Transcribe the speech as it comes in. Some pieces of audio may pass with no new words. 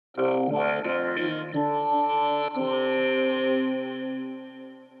The weather in Brooklyn.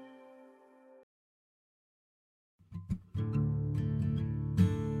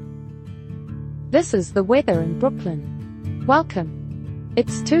 This is the weather in Brooklyn. Welcome.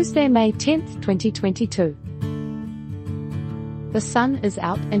 It's Tuesday, May 10th, 2022. The sun is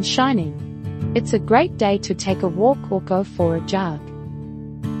out and shining. It's a great day to take a walk or go for a jog.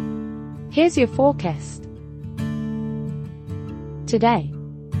 Here's your forecast. Today,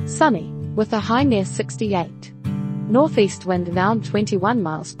 sunny, with a high near 68. Northeast wind around 21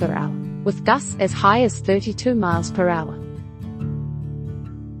 miles per hour, with gusts as high as 32 miles per hour.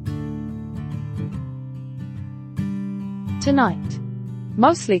 Tonight,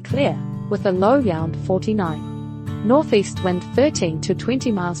 mostly clear, with a low around 49. Northeast wind 13 to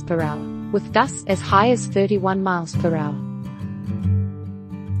 20 miles per hour, with gusts as high as 31 miles per hour.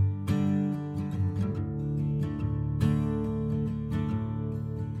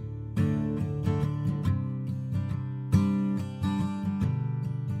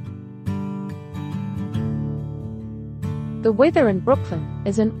 The Weather in Brooklyn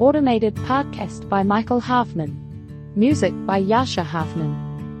is an automated podcast by Michael Hoffman. Music by Yasha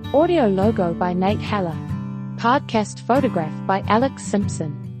Hoffman. Audio logo by Nate Haller. Podcast photograph by Alex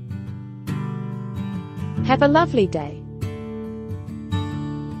Simpson. Have a lovely day.